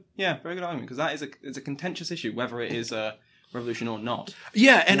 Very good. Yeah, very good argument. Because that is it's a contentious issue, whether it is a revolution or not.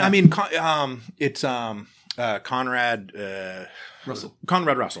 Yeah, and I mean, it's Conrad Russell.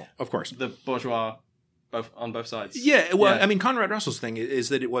 Conrad Russell, of course. The bourgeois on both sides. Yeah, well, yeah. I mean, Conrad Russell's thing is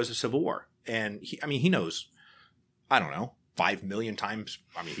that it was a civil war. And he knows, I don't know, 5 million times.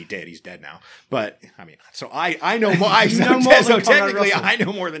 I mean, he did. He's dead now. But, I mean, so I know more. So technically, I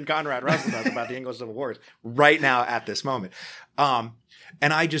know more than Conrad Russell does about the English Civil Wars right now at this moment.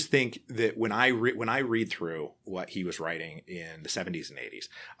 And I just think that when I read through what he was writing in the 70s and 80s,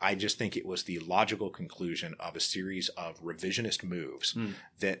 I just think it was the logical conclusion of a series of revisionist moves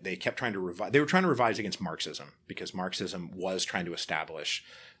that they kept trying to revise. They were trying to revise against Marxism because Marxism was trying to establish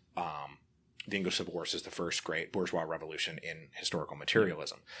the English Civil Wars is the first great bourgeois revolution in historical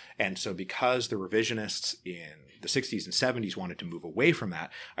materialism. And so because the revisionists in the 60s and 70s wanted to move away from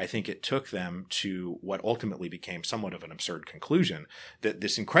that, I think it took them to what ultimately became somewhat of an absurd conclusion, that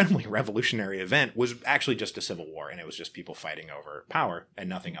this incredibly revolutionary event was actually just a civil war, and it was just people fighting over power and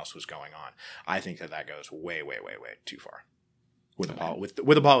nothing else was going on. I think that goes way, way, way, way too far.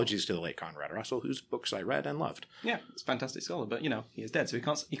 With apologies to the late Conrad Russell, whose books I read and loved. Yeah, it's a fantastic scholar, but he is dead, so he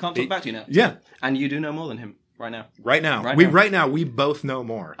can't talk back to you now. Yeah, and you do know more than him right now. Right now, we both know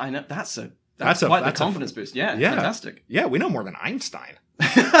more. I know that's quite the confidence boost. Yeah, fantastic. Yeah, we know more than Einstein.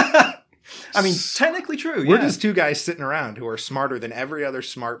 I mean, technically true. We're just two guys sitting around who are smarter than every other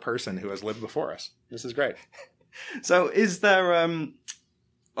smart person who has lived before us. This is great. So, is there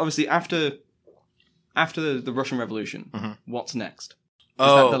obviously after the Russian Revolution, what's next? Is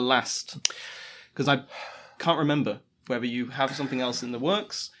that the last? Because I can't remember whether you have something else in the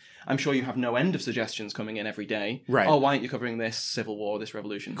works. I'm sure you have no end of suggestions coming in every day. Right. Oh, why aren't you covering this Civil War, this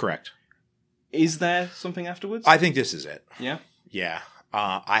revolution? Correct. Is there something afterwards? I think this is it. Yeah? Yeah.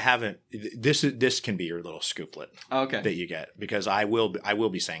 I haven't... This can be your little scooplet that you get, because I will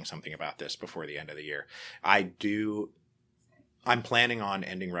be saying something about this before the end of the year. I'm planning on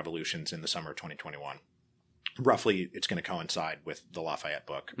ending revolutions in the summer of 2021. Roughly, it's going to coincide with the Lafayette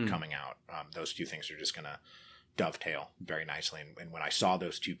book coming out. Those two things are just going to dovetail very nicely. And when I saw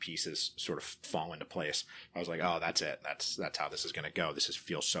those two pieces sort of fall into place, I was like, oh, that's it. That's how this is going to go. This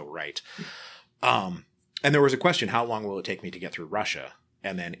feels so right. And there was a question, how long will it take me to get through Russia?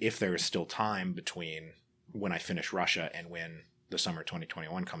 And then if there is still time between when I finish Russia and when the summer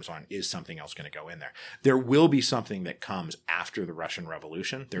 2021 comes on, is something else going to go in there? There will be something that comes after the Russian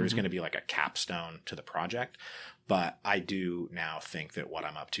Revolution. There is going to be like a capstone to the project. But I do now think that what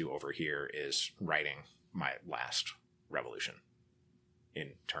I'm up to over here is writing my last revolution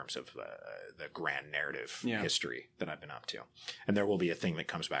in terms of the grand narrative history that I've been up to. And there will be a thing that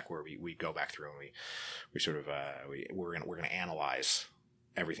comes back where we go back through and we sort of we're going to analyze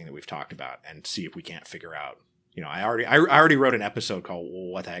everything that we've talked about and see if we can't figure out. I already wrote an episode called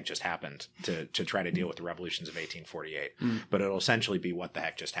 "What the Heck Just Happened" to try to deal with the revolutions of 1848. But it'll essentially be what the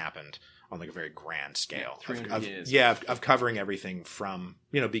heck just happened on like a very grand scale. 300 years. Of covering everything from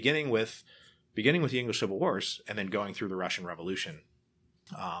beginning with the English Civil Wars and then going through the Russian Revolution.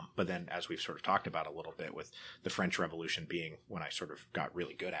 But then, as we've sort of talked about a little bit, with the French Revolution being when I sort of got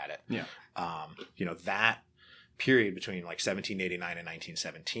really good at it. Yeah. That period between like 1789 and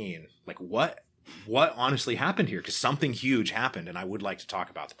 1917, like what honestly happened here? Because something huge happened, and I would like to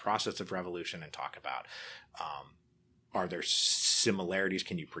talk about the process of revolution and talk about are there similarities?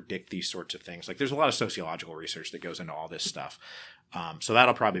 Can you predict these sorts of things? Like, there's a lot of sociological research that goes into all this stuff. So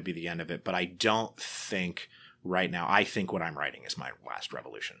that'll probably be the end of it. But I don't think right now, I think what I'm writing is my last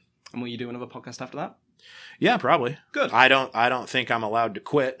revolution. And will you do another podcast after that? Yeah, probably. Good. I don't think I'm allowed to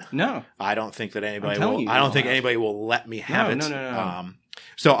quit. No. I don't think that anybody will. I don't think anybody will let me have it. No.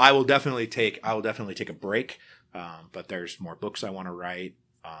 So I will definitely take a break. But there's more books I want to write.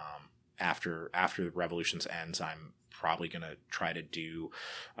 After the Revolutions ends, I'm probably going to try to do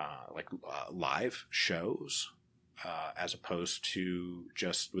live shows. As opposed to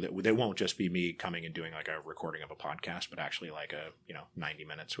just, they won't just be me coming and doing like a recording of a podcast, but actually like 90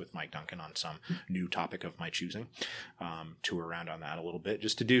 minutes with Mike Duncan on some new topic of my choosing. Tour around on that a little bit,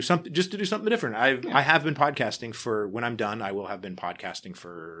 just to do something different. I have been podcasting for, when I'm done, I will have been podcasting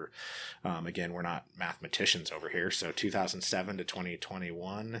for, again, we're not mathematicians over here. So 2007 to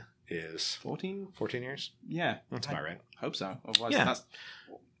 2021 is 14 years. Yeah. That's about right. Hope so. Otherwise,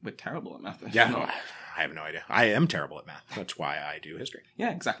 we're terrible at math. Yeah, no, I have no idea. I am terrible at math. That's why I do history.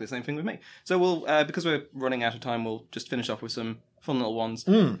 Yeah, exactly the same thing with me. So we'll, because we're running out of time, we'll just finish off with some fun little ones.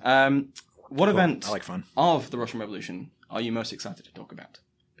 What event I like fun. of the Russian Revolution are you most excited to talk about?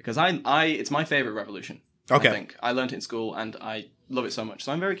 Because it's my favorite revolution. Okay. I think I learned it in school and I love it so much.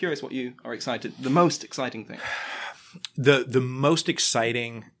 So I'm very curious what you are excited. The most exciting thing. The most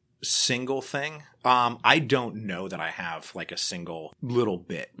exciting single thing. I don't know that I have like a single little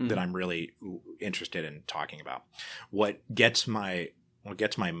bit that I'm really interested in talking about. What gets my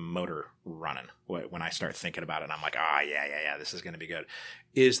motor running when I start thinking about it, and I'm like, yeah, this is going to be good,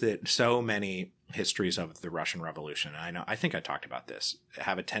 is that so many histories of the Russian Revolution, and I think I talked about this,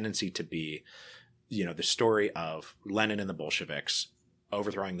 have a tendency to be, the story of Lenin and the Bolsheviks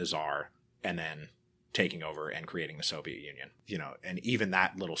overthrowing the Tsar and then taking over and creating the Soviet Union, and even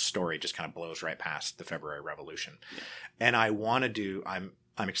that little story just kind of blows right past the February Revolution. Yeah. And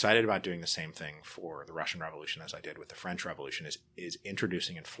I'm excited about doing the same thing for the Russian Revolution as I did with the French Revolution, is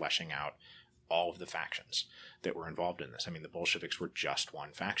introducing and fleshing out all of the factions that were involved in this. I mean, the Bolsheviks were just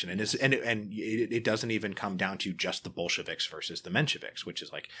one faction, and it doesn't even come down to just the Bolsheviks versus the Mensheviks, which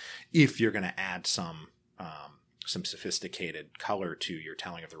is like, if you're going to add some sophisticated color to your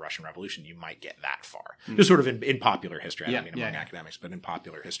telling of the Russian Revolution, you might get that far. Just sort of in popular history. I don't mean among academics, but in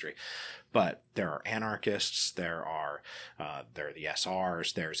popular history. But there are anarchists, there are the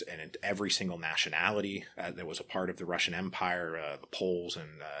SRs, there's and every single nationality that was a part of the Russian Empire, the Poles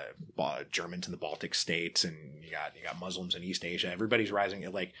and Germans in the Baltic states, and you got Muslims in East Asia. Everybody's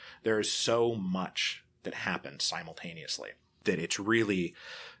rising. Like, there's so much that happened simultaneously that it's really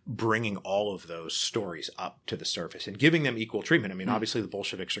bringing all of those stories up to the surface and giving them equal treatment. I mean, obviously the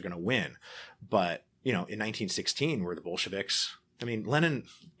Bolsheviks are going to win, but, in 1916, were the Bolsheviks... I mean, Lenin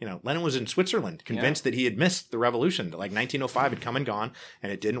was in Switzerland, convinced that he had missed the revolution. Like 1905 had come and gone,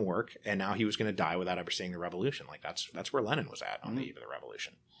 and it didn't work, and now he was going to die without ever seeing the revolution. Like, that's where Lenin was at on the eve of the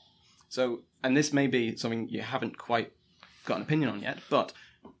revolution. So, and this may be something you haven't quite got an opinion on yet, but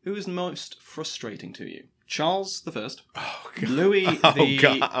who is most frustrating to you? Charles I, Louis the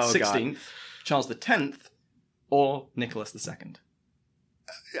 16th, Charles the 10th, or Nicholas II?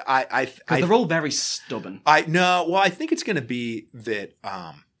 Because they're all very stubborn. I think it's going to be that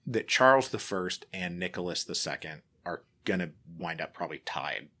Charles I and Nicholas II are going to wind up probably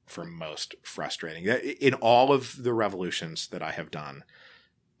tied for most frustrating. In all of the revolutions that I have done,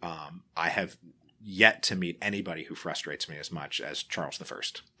 I have yet to meet anybody who frustrates me as much as Charles I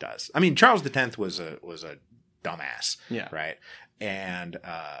does. I mean, Charles X was a dumbass, right? And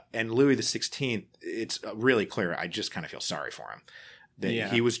Louis XVI, it's really clear. I just kind of feel sorry for him.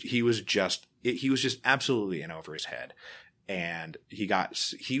 That he was just absolutely in over his head, and I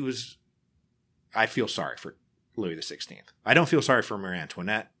feel sorry for Louis XVI. I don't feel sorry for Marie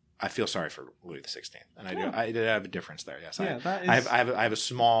Antoinette. I feel sorry for Louis XVI, and I do have a difference there. Yes, I have a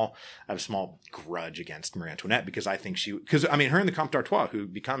small grudge against Marie Antoinette because I think her and the Comte d'Artois, who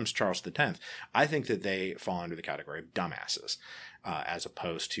becomes Charles X, I think that they fall under the category of dumbasses, as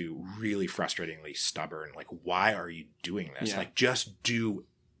opposed to really frustratingly stubborn. Like, why are you doing this? Like, just do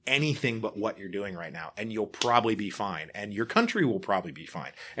anything but what you're doing right now, and you'll probably be fine, and your country will probably be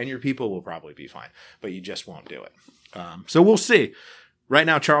fine, and your people will probably be fine, but you just won't do it. So we'll see. Right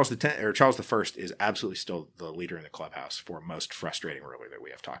now, Charles I is absolutely still the leader in the clubhouse for most frustrating ruler that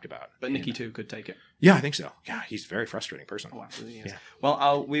we have talked about. But Nicky too could take it. Yeah, I think so. Yeah, he's a very frustrating person. Oh, absolutely. Yes. Yeah.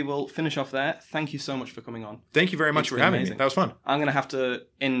 Well, we will finish off there. Thank you so much for coming on. Thank you very much for having me. That was fun. I'm going to have to,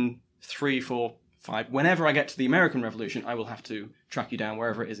 in 3, 4, 5, whenever I get to the American Revolution, I will have to track you down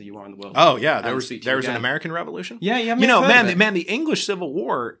wherever it is that you are in the world. Oh yeah, there was an American Revolution. Yeah. The English Civil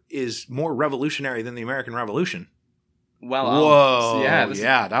War is more revolutionary than the American Revolution. Well, whoa, that was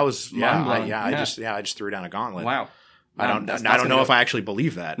I just threw down a gauntlet. Wow, I don't know if I actually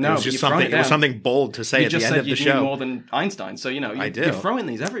believe that. No, it was just something. It was something bold to say at the end of the show. You knew more than Einstein, so you're throwing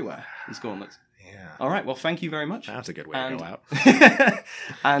these everywhere. These gauntlets. Yeah. All right. Well, thank you very much. That's a good way to go out.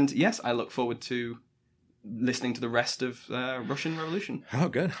 And yes, I look forward to listening to the rest of Russian Revolution. Oh,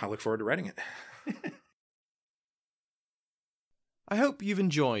 good. I look forward to writing it. I hope you've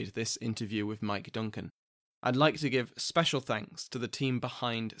enjoyed this interview with Mike Duncan. I'd like to give special thanks to the team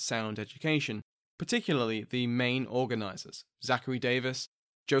behind Sound Education, particularly the main organisers, Zachary Davis,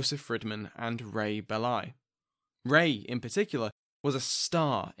 Joseph Friedman, and Ray Belli. Ray, in particular, was a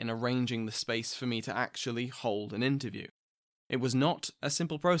star in arranging the space for me to actually hold an interview. It was not a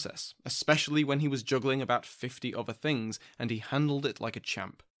simple process, especially when he was juggling about 50 other things, and he handled it like a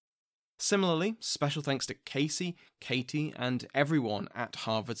champ. Similarly, special thanks to Casey, Katie, and everyone at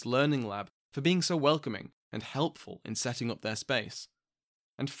Harvard's Learning Lab for being so welcoming and helpful in setting up their space.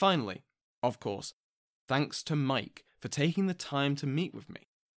 And finally, of course, thanks to Mike for taking the time to meet with me.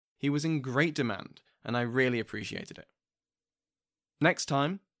 He was in great demand, and I really appreciated it. Next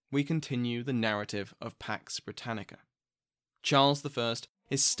time, we continue the narrative of Pax Britannica. Charles I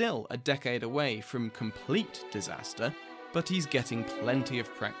is still a decade away from complete disaster, but he's getting plenty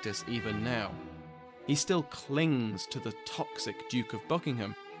of practice even now. He still clings to the toxic Duke of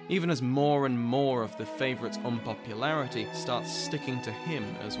Buckingham, even as more and more of the favourite's unpopularity starts sticking to him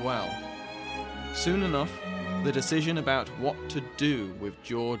as well. Soon enough, the decision about what to do with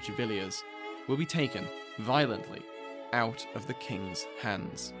George Villiers will be taken violently out of the king's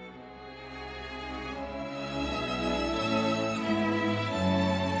hands.